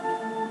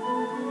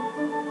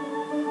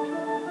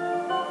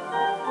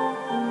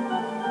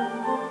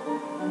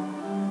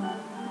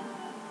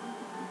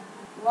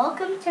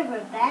Welcome to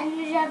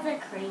Revenge of the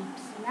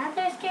Creeps and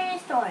Other Scary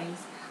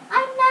Stories.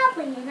 I'm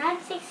Natalie and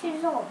I'm 6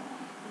 years old.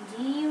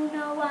 Do you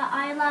know what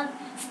I love?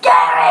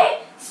 Scary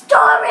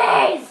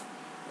stories!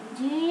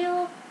 Do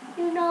you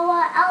know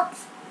what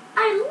else?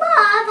 I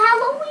love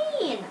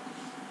Halloween!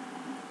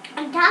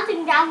 I'm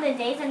counting down the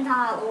days until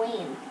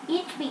Halloween.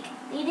 Each week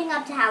leading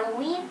up to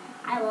Halloween,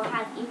 I will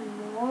have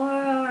even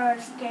more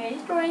scary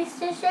stories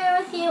to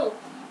share with you.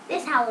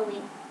 This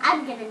Halloween,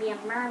 I'm going to be a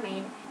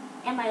mermaid,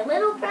 and my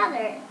little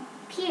brother,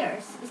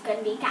 Pierce, is going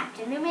to be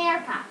Captain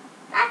America.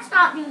 That's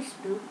not too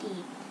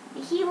spooky.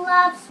 He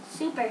loves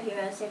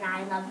superheroes and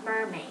I love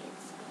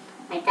mermaids.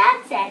 My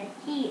dad said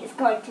he is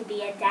going to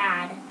be a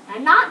dad.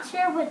 I'm not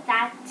sure what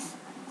that's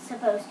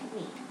supposed to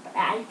mean, but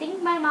I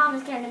think my mom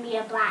is going to be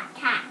a black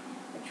cat,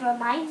 which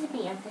reminds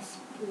me of the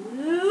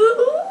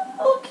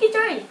spooky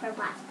story from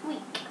last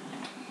week.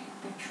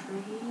 The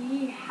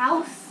Tree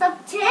House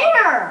of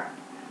Terror.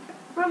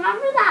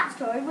 Remember that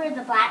story where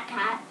the black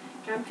cat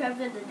jumped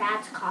over the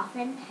dad's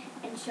coffin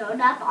and showed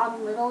up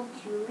on little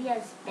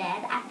Julia's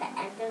bed at the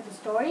end of the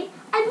story?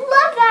 I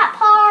love that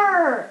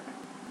part!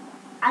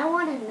 I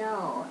want to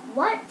know,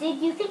 what did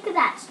you think of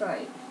that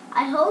story?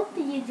 I hope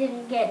you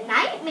didn't get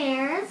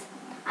nightmares.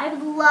 I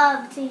would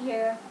love to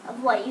hear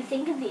of what you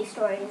think of these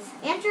stories.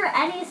 Answer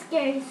any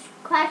scary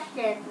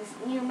questions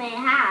you may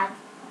have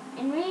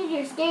and read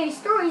your scary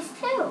stories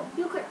too.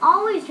 You can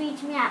always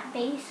reach me at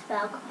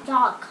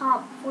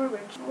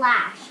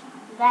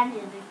facebook.com/Revenge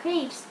of the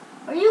Creeps,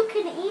 or you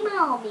can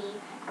email me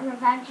at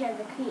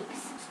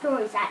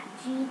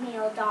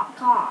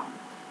revengeofthecreepsstories@gmail.com.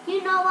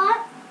 You know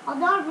what?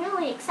 Although I'm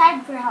really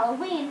excited for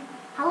Halloween,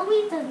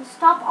 Halloween doesn't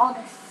stop all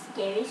the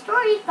scary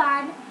story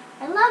fun.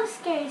 I love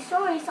scary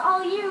stories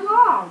all year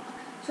long.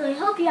 So I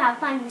hope you have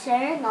fun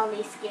sharing all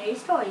these scary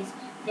stories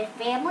with your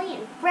family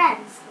and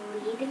friends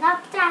leading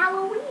up to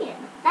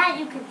Halloween. That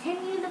you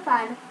continue the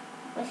fun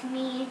with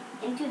me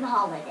into the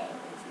holidays.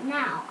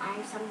 Now, I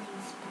have something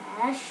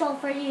special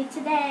for you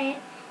today.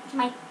 It's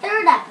my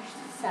third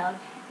episode,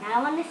 and I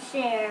want to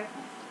share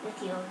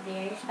with you a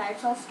very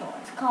special story.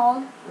 It's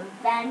called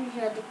Revenge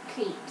of the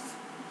Creeps,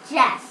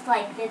 just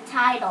like the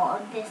title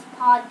of this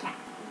podcast.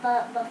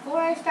 But before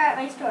I start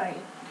my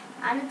story,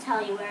 I'm going to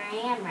tell you where I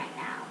am right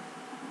now.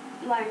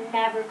 You are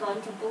never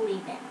going to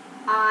believe it.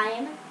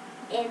 I'm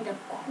in the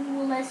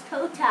coolest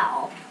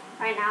hotel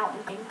right now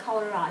in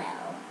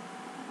Colorado.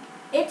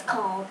 It's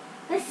called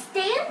the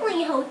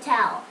Stanley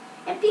Hotel,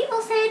 and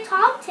people say it's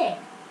haunted.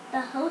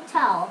 The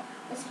hotel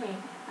was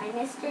made by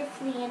Mr.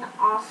 Flea and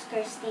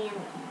Oscar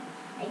Stanley.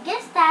 I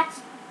guess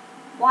that's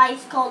why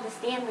it's called the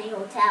Stanley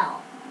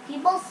Hotel.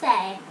 People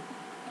say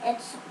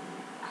it's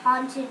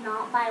haunted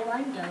not by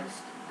one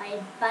ghost, by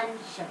a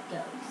bunch of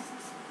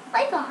ghosts,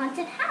 like a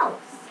haunted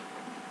house.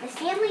 The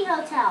Stanley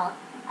Hotel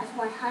has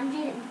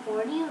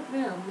 140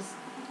 rooms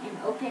and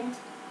opened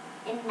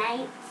in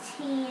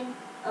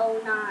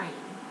 1909.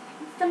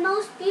 It's the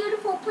most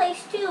beautiful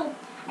place too.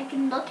 I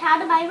can look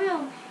out of my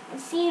room and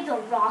see the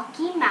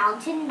Rocky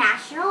Mountain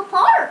National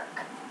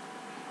Park.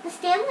 The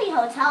Stanley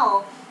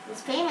Hotel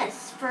is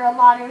famous for a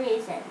lot of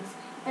reasons,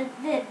 but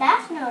the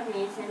best known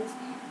reasons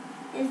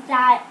is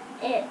that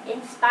it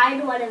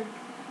inspired one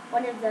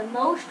of the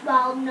most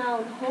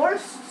well-known horror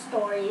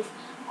stories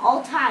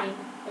all time,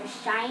 The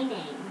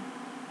Shining,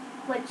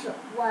 which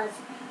was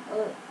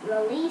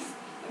released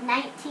in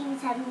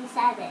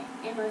 1977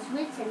 and was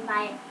written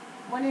by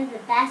one of the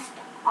best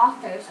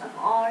authors of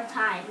all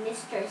time,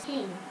 Mr.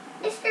 King.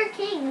 Mr.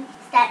 King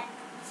set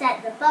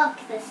the book,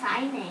 The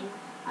Shining,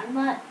 on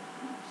what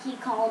he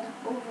called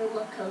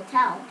Overlook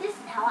Hotel. This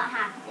is how it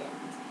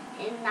happened.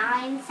 In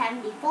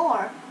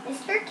 1974,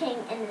 Mr.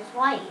 King and his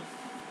wife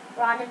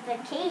were on a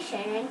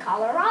vacation in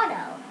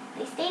Colorado.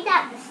 They stayed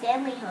at the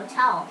Stanley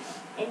Hotel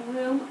in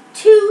room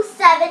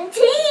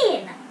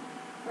 217.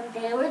 When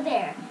they were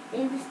there,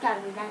 they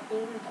discovered that they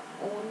were the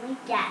only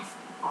guests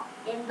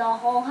in the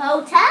whole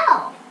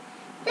hotel.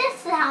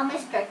 This is how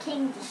Mr.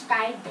 King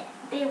described it.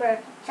 They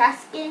were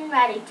just getting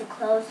ready to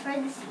close for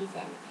the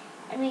season,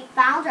 and we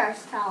found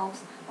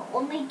ourselves the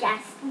only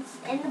guests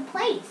in the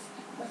place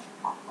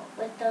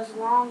with those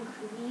long,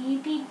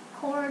 creepy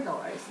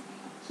corridors.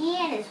 He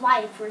and his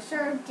wife were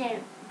served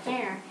dinner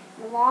in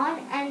a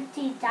long,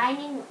 empty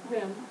dining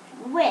room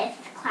with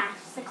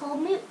classical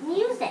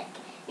music,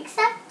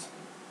 except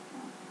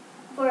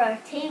for our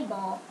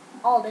table.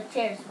 All the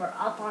chairs were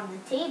up on the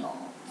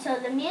table, so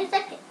the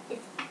music is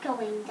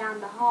echoing down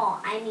the hall.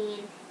 I mean,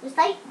 it was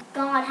like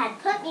God had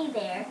put me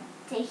there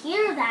to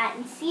hear that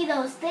and see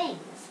those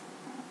things.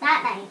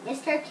 That night,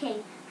 Mr.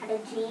 King had a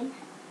dream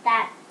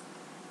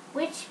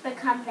which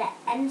became the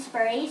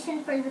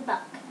inspiration for the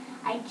book.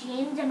 I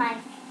dreamed of my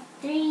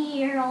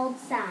 3-year-old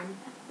son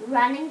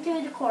running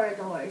through the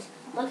corridors,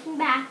 looking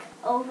back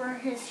over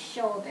his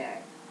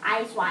shoulder,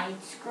 eyes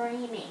wide,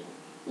 screaming.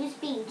 He was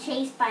being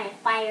chased by a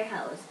fire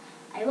hose.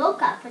 I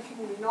woke up with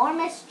an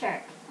enormous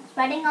jerk,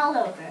 spreading all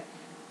over.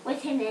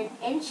 Within an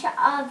inch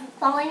of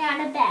falling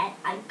out of bed,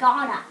 I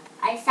got up.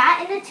 I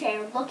sat in a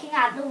chair looking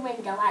out the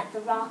window at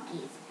the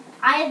Rockies.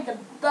 I had the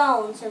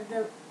bones of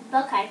the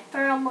book I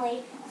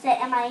firmly holds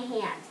it in my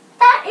hand.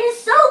 That is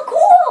so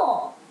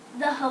cool!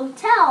 The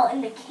hotel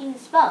in the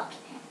King's Book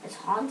is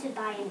haunted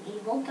by an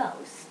evil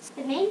ghost.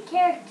 The main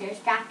characters,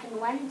 Jack and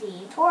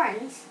Wendy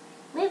Torrance,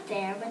 live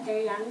there with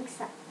their young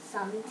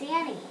son,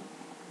 Danny.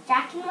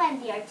 Jack and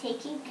Wendy are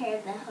taking care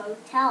of the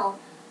hotel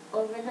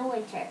over the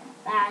winter.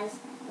 But as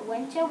the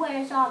winter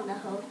wears on, the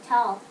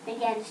hotel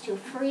begins to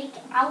freak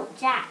out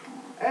Jack,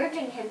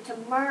 urging him to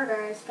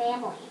murder his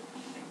family.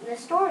 In the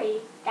story,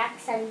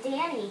 Jack's son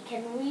Danny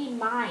can read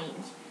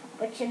minds,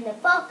 which in the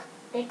book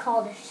they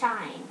call The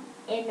Shine,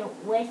 in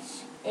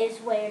which is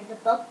where the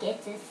book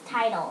gets its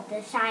title,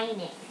 The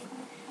Shining.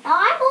 Now,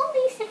 I'm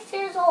only 6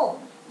 years old,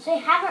 so I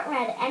haven't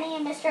read any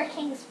of Mr.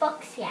 King's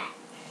books yet.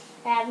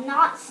 I have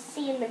not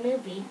seen the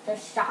movie, The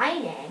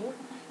Shining.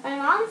 My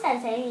mom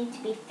says I need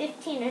to be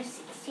 15 or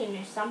 16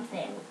 or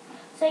something.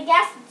 So I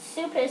guess it's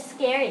super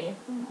scary.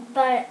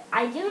 But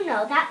I do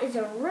know that is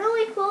a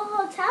really cool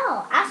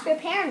hotel. Ask your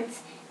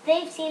parents if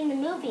they've seen the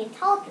movie and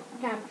tell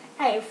them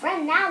how your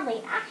friend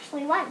Natalie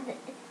actually went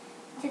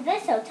to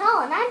this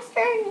hotel. And I'm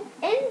staying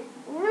in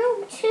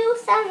room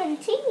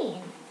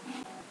 217.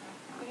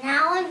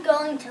 Now I'm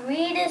going to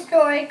read a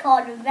story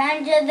called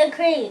Revenge of the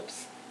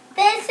Creeps.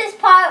 This is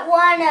part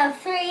 1 of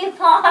 3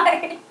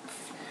 parts.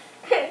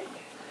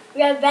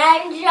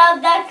 Revenge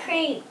of the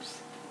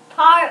Creeps,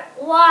 part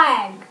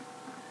 1.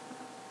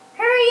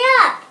 Hurry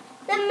up!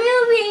 The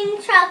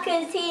moving truck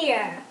is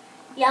here,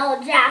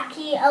 yelled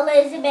Jackie,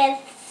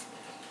 Elizabeth's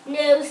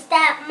new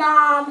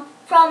stepmom,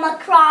 from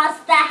across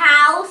the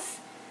house.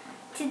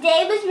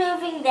 Today was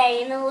moving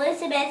day, and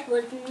Elizabeth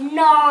was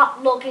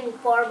not looking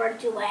forward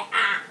to it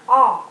at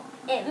all.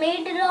 It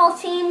made it all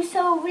seem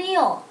so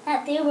real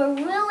that they were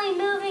really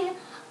moving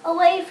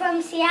away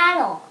from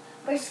Seattle,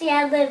 where she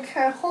had lived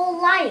her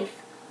whole life,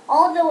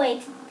 all the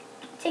way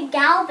to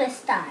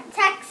Galveston,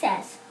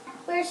 Texas,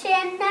 where she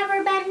had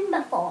never been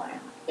before.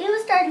 It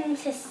was starting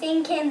to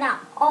sink in that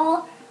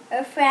all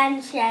her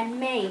friends she had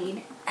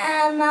made,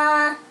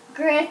 Emma,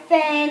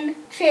 Griffin,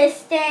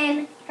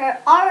 Tristan, her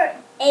heart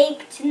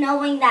ached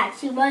knowing that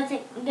she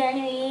wasn't going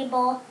to be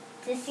able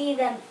to see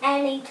them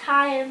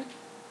anytime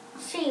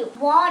she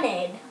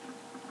wanted.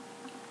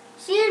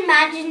 She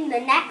imagined the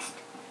next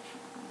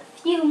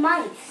few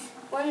months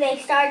when they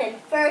started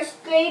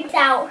first grade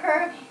without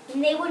her,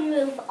 and they would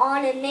move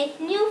on and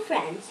make new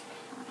friends.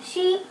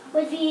 She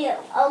would be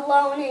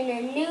alone in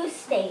a new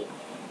state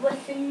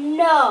with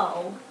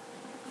no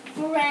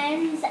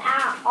friends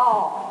at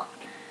all.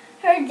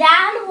 Her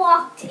dad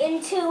walked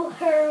into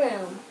her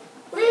room.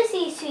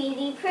 Lucy,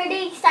 sweetie,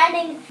 pretty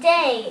exciting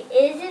day,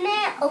 isn't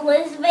it?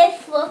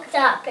 Elizabeth looked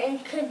up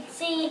and could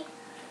see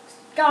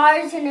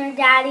stars in her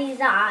daddy's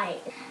eyes.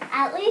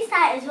 At least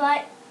that is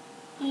what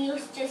he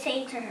used to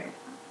say to her.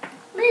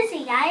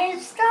 Lizzie, I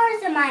have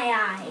stars in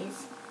my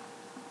eyes.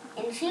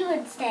 And she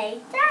would say,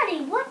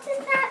 Daddy, what does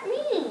that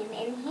mean?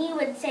 And he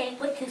would say,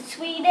 with the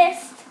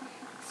sweetest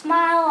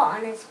smile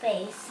on his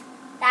face,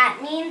 that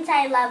means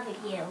I love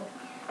you.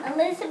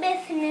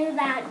 Elizabeth knew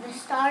that the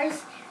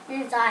stars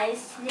in his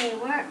eyes today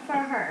weren't for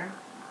her,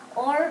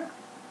 or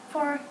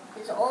for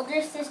his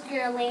older sister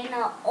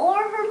Elena,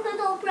 or her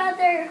little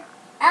brother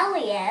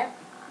Elliot.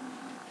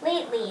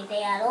 Lately,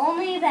 they had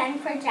only been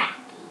for Jackie.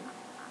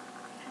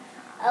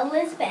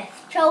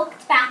 Elizabeth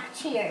choked back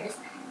tears,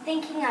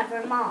 thinking of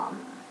her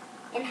mom,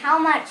 and how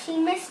much she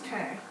missed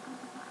her.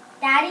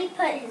 Daddy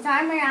put his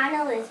arm around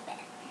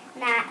Elizabeth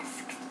and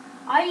asked,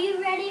 Are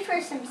you ready for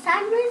some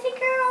sun, Lizzie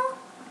girl?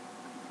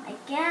 I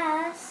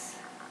guess.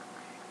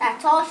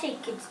 That's all she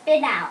could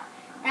spit out.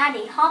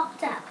 Daddy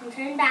hopped up and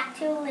turned back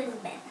to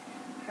Elizabeth.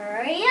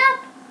 Hurry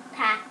up!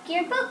 Pack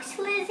your books,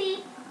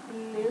 Lizzie.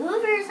 The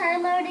movers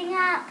are loading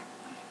up.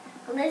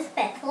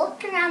 Elizabeth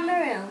looked around the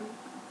room,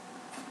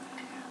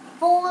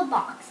 full of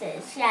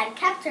boxes. She had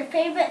kept her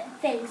favorite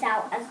things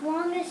out as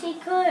long as she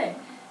could,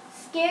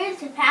 scared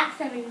to pack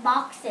them in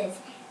boxes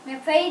and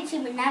afraid she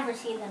would never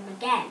see them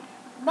again.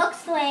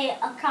 Books lay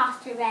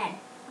across her bed.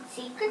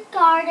 Secret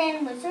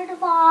Garden, Wizard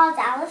of Oz,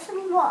 Alice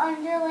in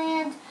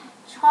Wonderland,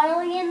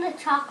 Charlie and the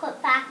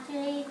Chocolate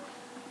Factory.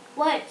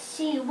 What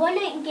she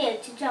wouldn't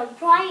give to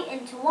jump right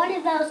into one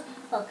of those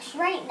books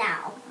right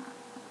now.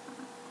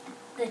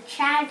 The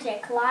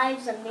Tragic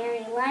Lives of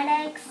Mary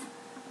Lennox,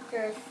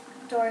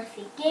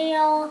 Dorothy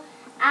Gale,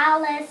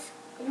 Alice,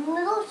 and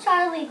Little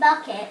Charlie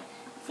Bucket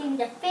seemed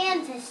a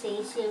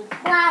fantasy she would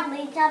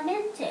gladly jump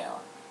into.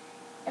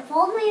 If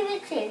only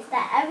the chance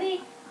that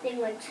everything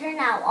would turn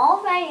out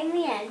all right in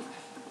the end,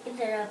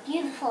 either a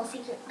beautiful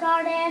secret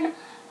garden,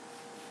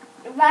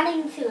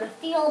 running through a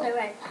field of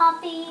red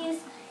poppies,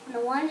 in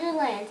a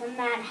wonderland of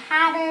Mad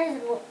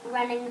Hatters and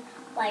running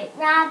white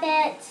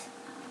rabbits,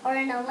 or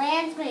in a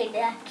land made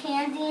of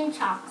candy and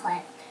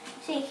chocolate.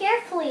 She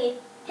carefully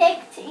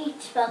picked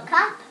each book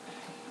up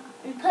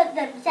and put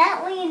them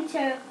gently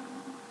into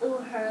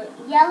her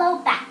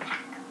yellow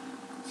backpack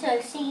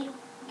so she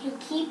could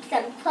keep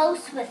them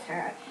close with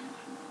her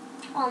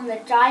on the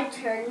drive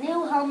to her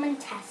new home in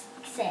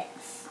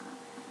Texas.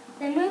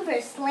 The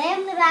mover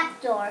slammed the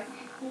back door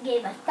and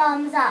gave a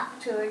thumbs up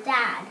to her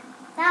dad.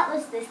 That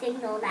was the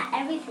signal that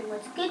everything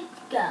was good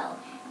to go.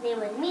 They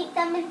would meet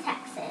them in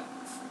Texas.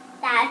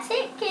 That's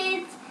it,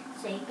 kids.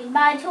 Say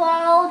goodbye to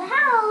our old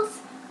house.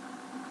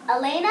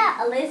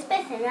 Elena,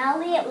 Elizabeth, and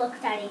Elliot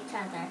looked at each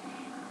other,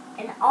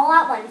 and all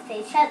at once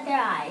they shut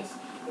their eyes.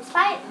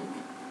 Despite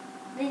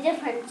the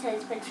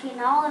differences between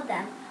all of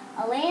them,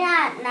 Elena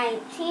at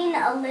 19,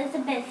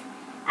 Elizabeth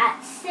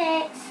at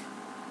 6,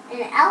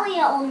 and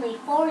Elliot only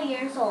 4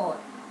 years old.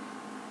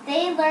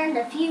 They learned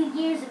a few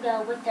years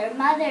ago when their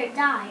mother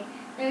died,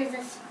 there was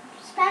a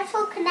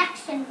special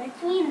connection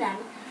between them.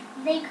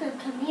 They could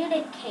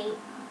communicate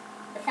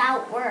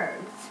without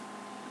words.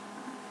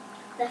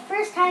 The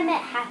first time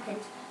it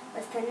happened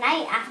was the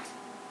night after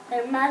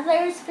their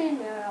mother's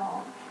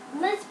funeral.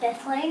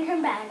 Elizabeth lay in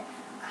her bed,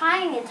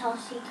 crying until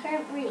she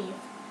couldn't breathe.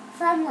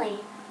 Suddenly,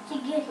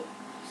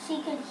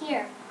 she could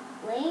hear,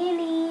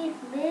 "Lainey,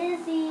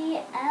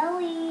 Lizzie,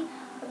 Ellie,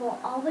 I will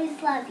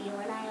always love you,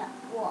 and I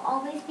will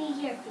always be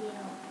here for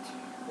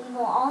you. We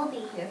will all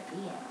be here for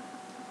you."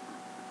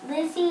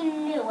 Lizzie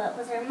knew it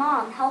was her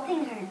mom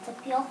helping her to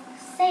feel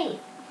safe.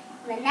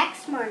 The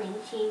next morning,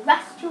 she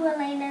rushed to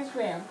Elena's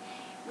room,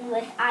 and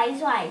with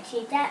eyes wide,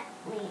 she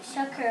gently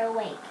shook her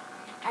awake.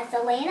 As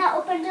Elena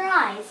opened her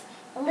eyes,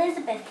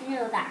 Elizabeth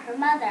knew that her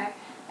mother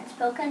had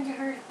spoken to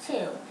her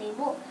too.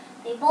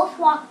 They both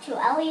walked to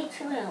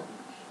Elliot's room.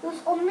 He was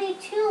only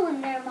 2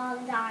 when their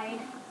mom died.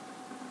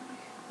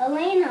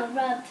 Elena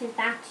rubbed his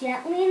back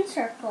gently in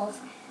circles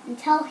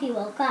until he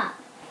woke up,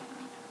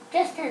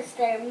 just as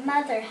their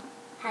mother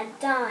had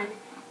done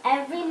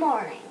every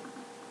morning.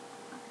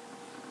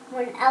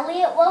 When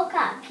Elliot woke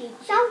up, he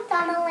jumped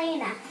on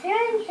Elena,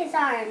 throwing his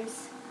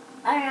arms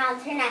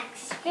around her neck,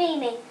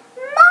 screaming,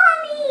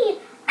 "Mommy,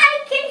 I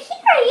can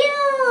hear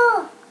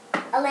you!"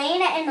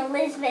 Elena and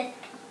Elizabeth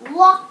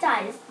locked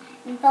eyes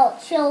and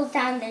felt chills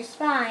down their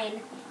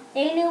spine.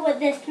 They knew what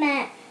this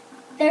meant.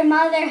 Their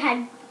mother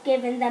had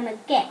given them a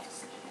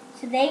gift,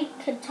 so they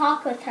could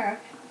talk with her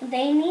when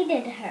they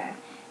needed her,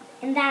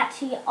 and that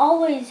she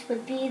always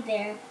would be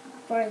there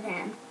for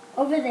them.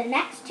 Over the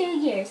next 2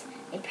 years,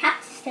 they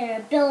practiced their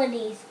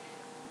abilities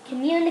to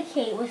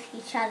communicate with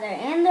each other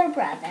and their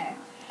brother.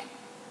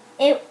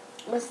 It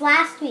was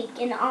last week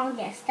in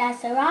August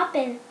as the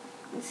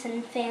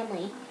Robinson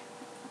family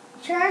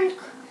turned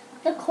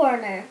the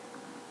corner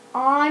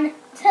on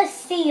to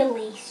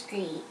Seeley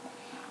Street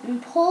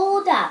and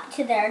pulled up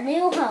to their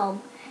new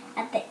home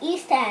at the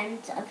east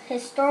end of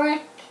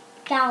historic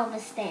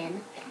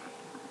Galveston.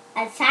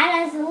 As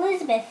sad as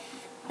Elizabeth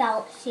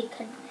felt, she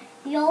could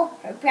feel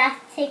her breath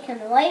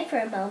taken away for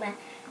a moment,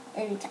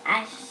 and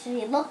as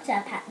she looked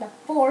up at the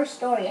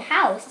 4-story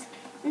house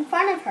in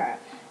front of her,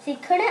 she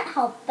couldn't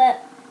help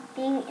but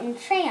being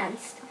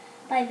entranced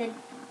by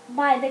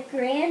the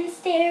grand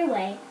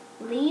stairway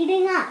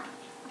leading up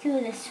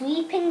to the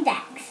sweeping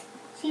decks.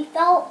 She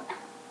felt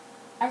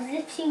as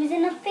if she was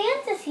in a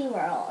fantasy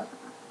world.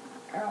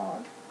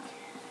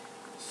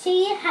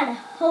 She had a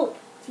hope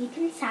deep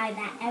inside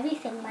that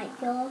everything might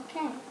feel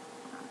okay.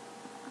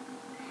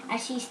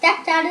 As she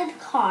stepped out of the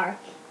car,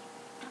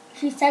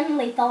 she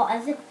suddenly felt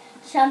as if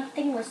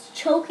something was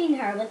choking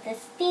her with a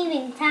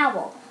steaming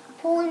towel,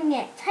 pulling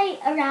it tight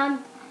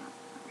around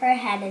her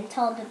head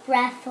until the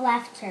breath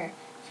left her.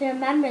 She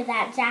remembered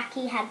that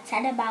Jackie had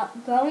said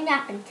about growing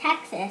up in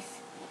Texas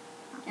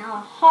and how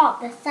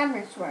hot the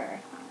summers were.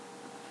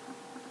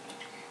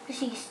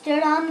 She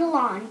stood on the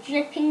lawn,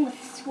 dripping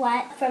with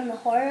sweat from the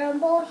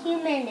horrible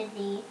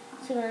humidity.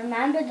 She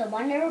remembered the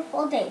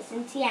wonderful days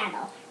in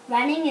Seattle,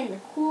 running in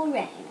the cool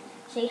rain.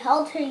 She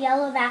held her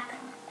yellow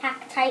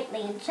backpack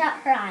tightly and shut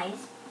her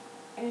eyes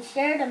and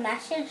shared a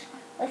message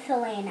with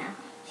Elena.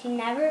 She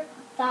never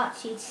thought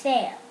she'd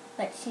say it,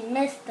 but she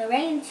missed the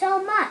rain so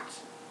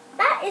much.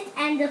 That is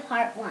end of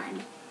part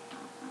 1,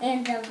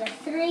 and of the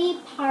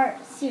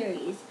 3-part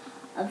series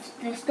of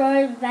the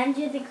story Revenge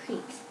of the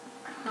Creeks.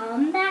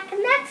 Come back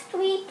next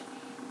week.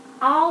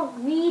 I'll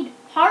read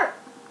part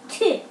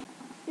 2.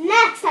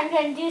 Next, I'm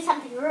going to do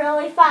something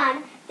really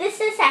fun. This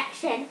is a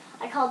section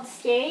I called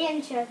Scary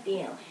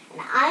Interview,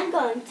 and I'm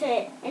going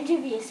to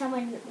interview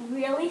someone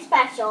really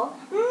special,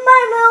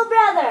 my little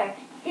brother.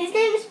 His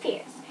name is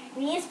Pierce,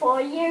 and he is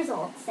 4 years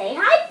old. Say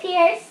hi,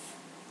 Pierce.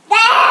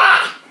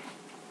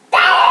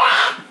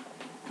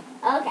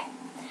 Okay.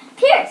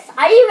 Pierce,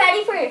 are you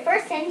ready for your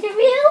first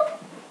interview?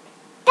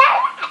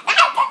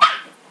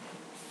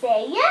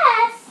 Say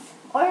yes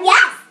or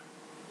yes.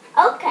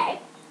 Okay.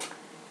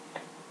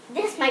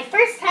 This is my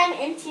first time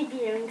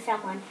interviewing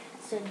someone,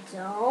 so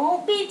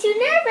don't be too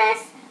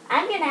nervous.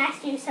 I'm going to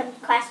ask you some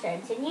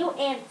questions and you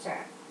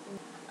answer.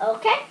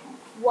 Okay?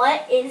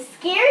 What is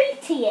scary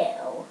to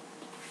you?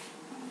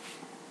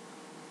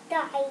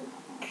 Dike.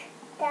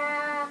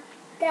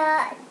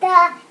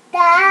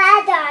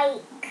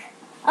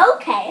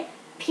 Okay.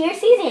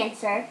 Piercy's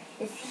answer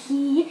is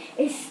he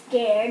is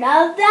scared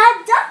of the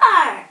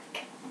dark.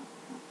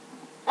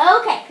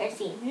 Okay,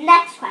 Piercy,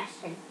 next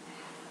question.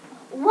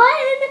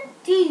 When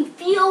do you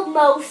feel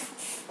most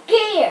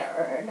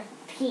scared,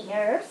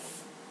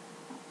 Pierce?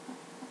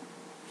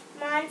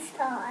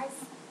 Monsters.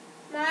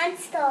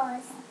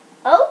 Monsters.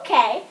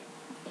 Okay.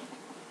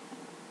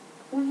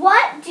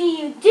 What do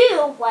you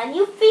do when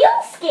you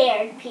feel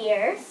scared,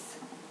 Pierce?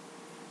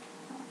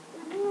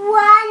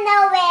 Run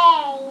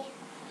away.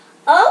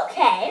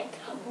 Okay.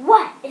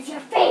 What is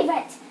your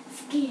favorite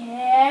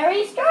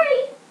scary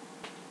story?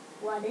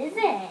 What is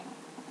it?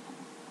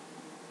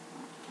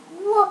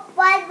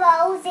 What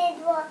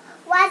roses were?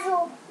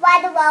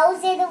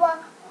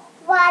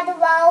 What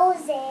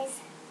roses?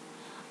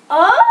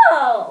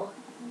 Oh,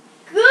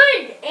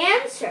 good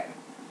answer.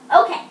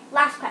 Okay,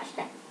 last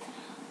question.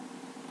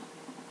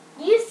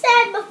 You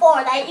said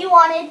before that you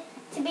wanted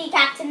to be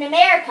Captain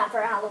America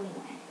for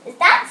Halloween. Is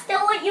that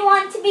still what you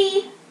want to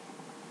be?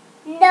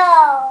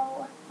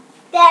 No.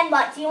 Then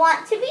what do you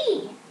want to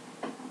be?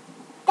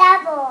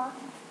 Devil.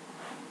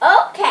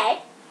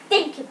 Okay.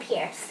 Thank you,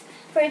 Pierce,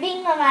 for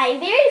being my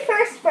very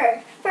first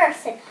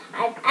person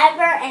I've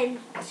ever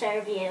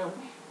interviewed.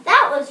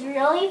 That was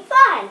really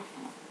fun.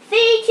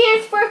 3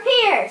 cheers for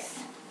Pierce.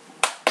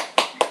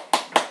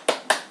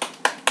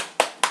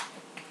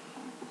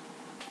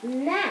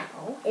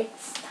 Now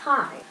it's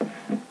time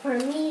for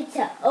me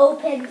to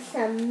open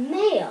some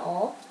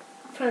mail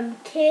from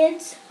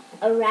kids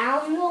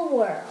around the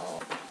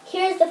world.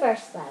 Here's the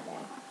first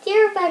letter.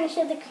 Dear Revenge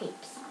of the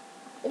Creeps,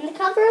 in the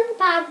cover of the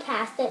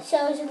podcast it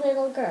shows a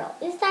little girl.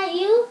 Is that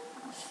you?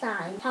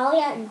 Signed,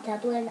 Talia in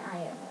Dublin,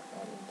 Ireland.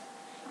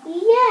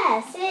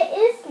 Yes, it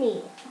is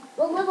me.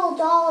 The little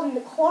doll in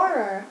the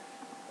corner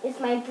is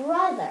my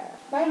brother.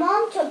 My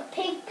mom took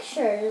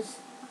pictures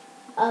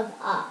of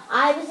us.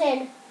 I was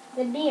in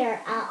the mirror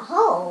at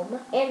home,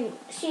 and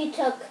she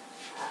took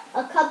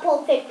a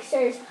couple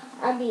pictures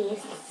of me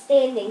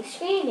standing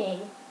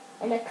screaming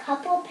and a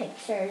couple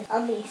pictures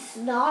of me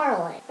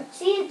snarling.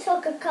 She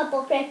took a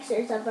couple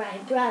pictures of my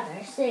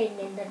brother sitting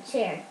in the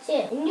chair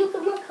too. And you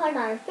can look on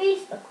our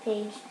Facebook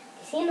page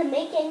to see the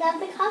making of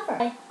the cover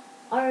by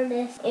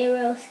artist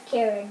Eros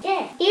Kara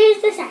J.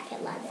 Here's the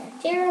second letter.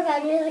 Dear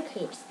Revenge of the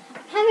Creeps,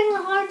 I'm having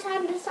a hard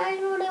time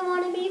deciding what I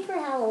want to be for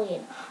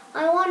Halloween.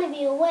 I want to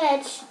be a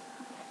witch.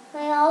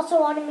 I also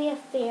want to be a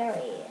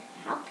fairy.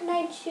 How can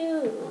I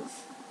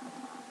choose?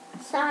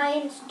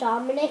 Signed,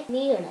 Dominic,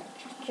 Munich,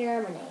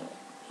 Germany.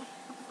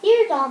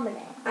 Dear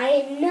Dominic,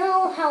 I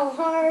know how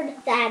hard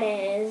that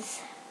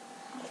is.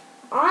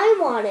 I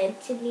wanted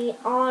to be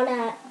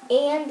Anna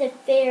and a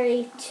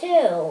fairy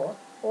too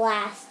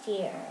last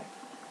year.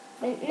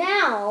 But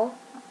now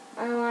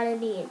I want to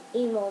be an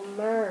evil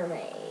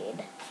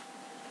mermaid.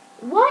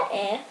 What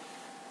if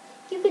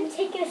you can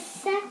take a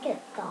second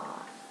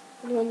thought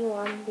when you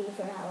want to be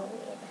for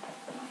Halloween?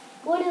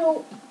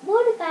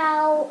 What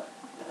about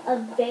a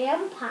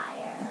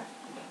vampire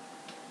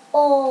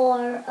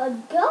or a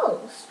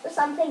ghost or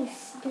something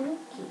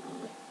spooky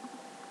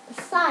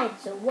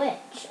besides a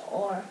witch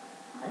or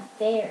a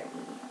fairy?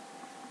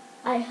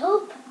 I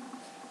hope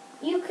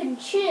you can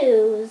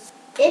choose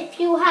if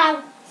you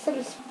have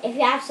some spooky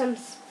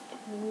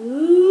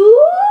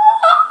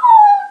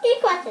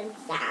questions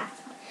to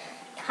ask.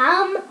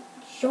 Come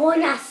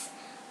join us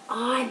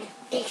on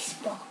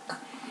Facebook.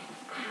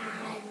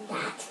 And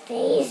that's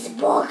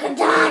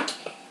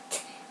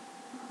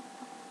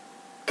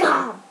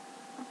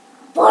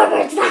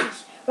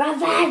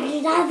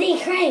facebook.com/Revenge of the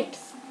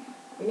Creeps.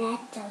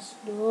 Let us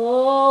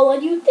know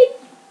what you think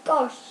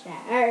or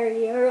share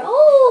your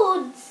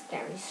own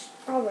scary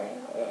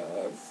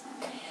stories.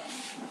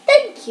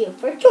 Thank you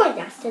for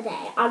joining us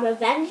today on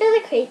Revenge of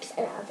the Creeps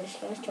and Other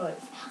Scary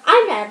Stories.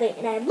 I'm Natalie,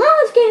 and I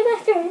love scary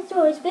scary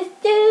stories with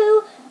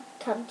you.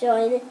 Come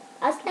join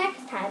us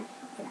next time,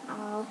 and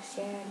I'll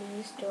share a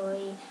new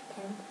story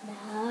and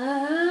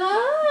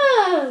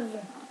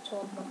never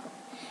told before.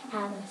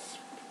 Have a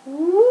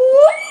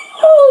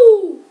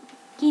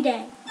spooky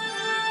day.